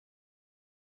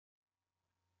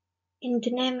In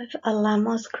the name of Allah,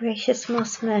 most gracious,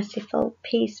 most merciful,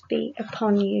 peace be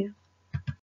upon you.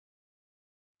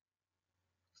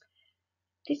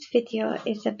 This video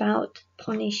is about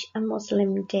Punish a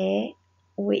Muslim Day,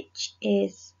 which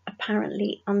is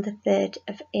apparently on the 3rd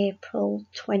of April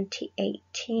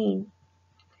 2018.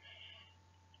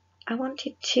 I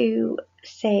wanted to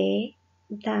say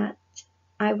that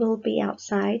I will be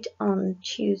outside on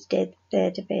Tuesday, the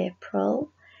 3rd of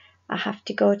April. I have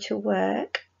to go to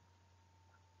work,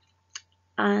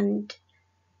 and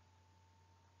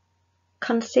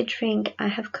considering I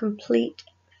have complete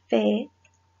faith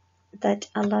that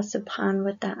Allah subhanahu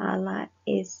wa ta'ala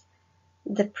is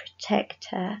the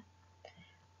protector,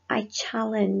 I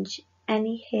challenge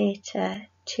any hater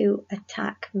to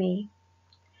attack me.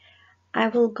 I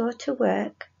will go to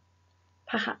work.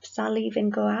 Perhaps I'll even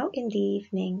go out in the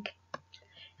evening.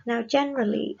 Now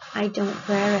generally I don't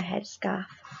wear a headscarf,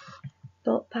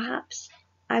 but perhaps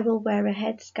I will wear a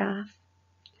headscarf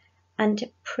and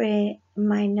pray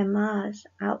my namaz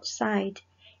outside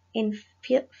in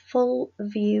full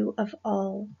view of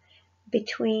all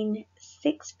between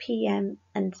 6 p.m.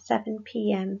 and 7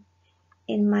 p.m.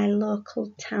 in my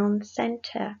local town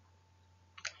centre.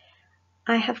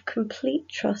 I have complete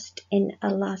trust in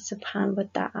Allah subhanahu wa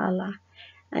ta'ala,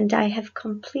 and I have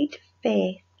complete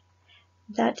faith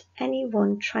that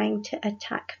anyone trying to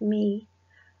attack me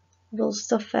will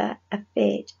suffer a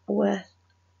fate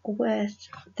worse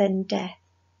than death.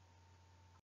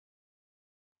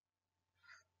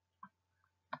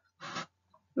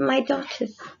 My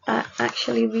daughters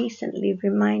actually recently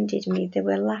reminded me, they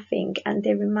were laughing and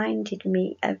they reminded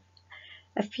me of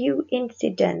a few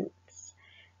incidents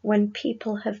when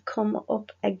people have come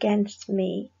up against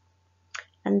me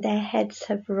and their heads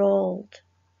have rolled.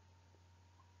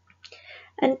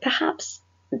 And perhaps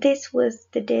this was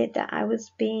the day that I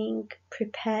was being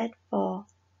prepared for,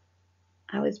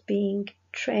 I was being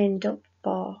trained up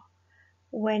for,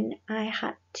 when I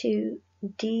had to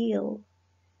deal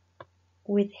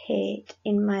with hate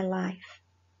in my life.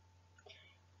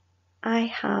 I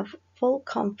have full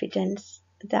confidence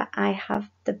that I have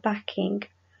the backing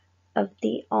of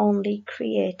the only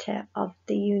creator of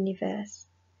the universe.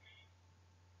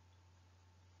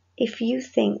 If you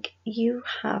think you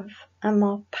have a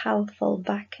more powerful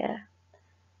backer,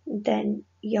 then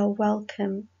you're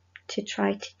welcome to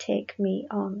try to take me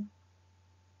on.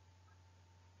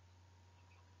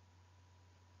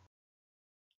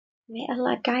 May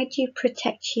Allah guide you,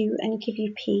 protect you, and give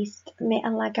you peace. May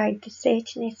Allah guide the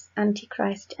Satanist,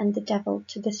 Antichrist, and the devil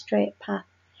to the straight path.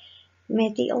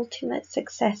 May the ultimate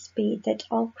success be that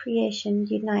all creation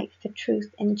unite for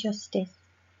truth and justice.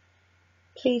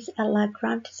 Please Allah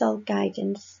grant us all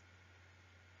guidance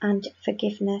and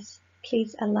forgiveness.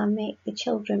 Please Allah make the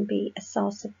children be a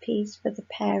source of peace for the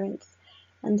parents,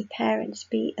 and the parents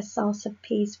be a source of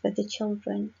peace for the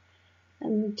children.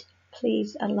 And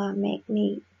please Allah make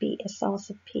me be a source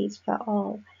of peace for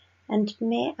all, and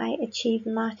may I achieve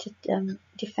martyrdom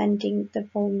defending the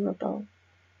vulnerable.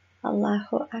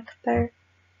 Allahu Akbar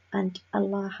and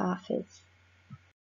Allah Hafiz.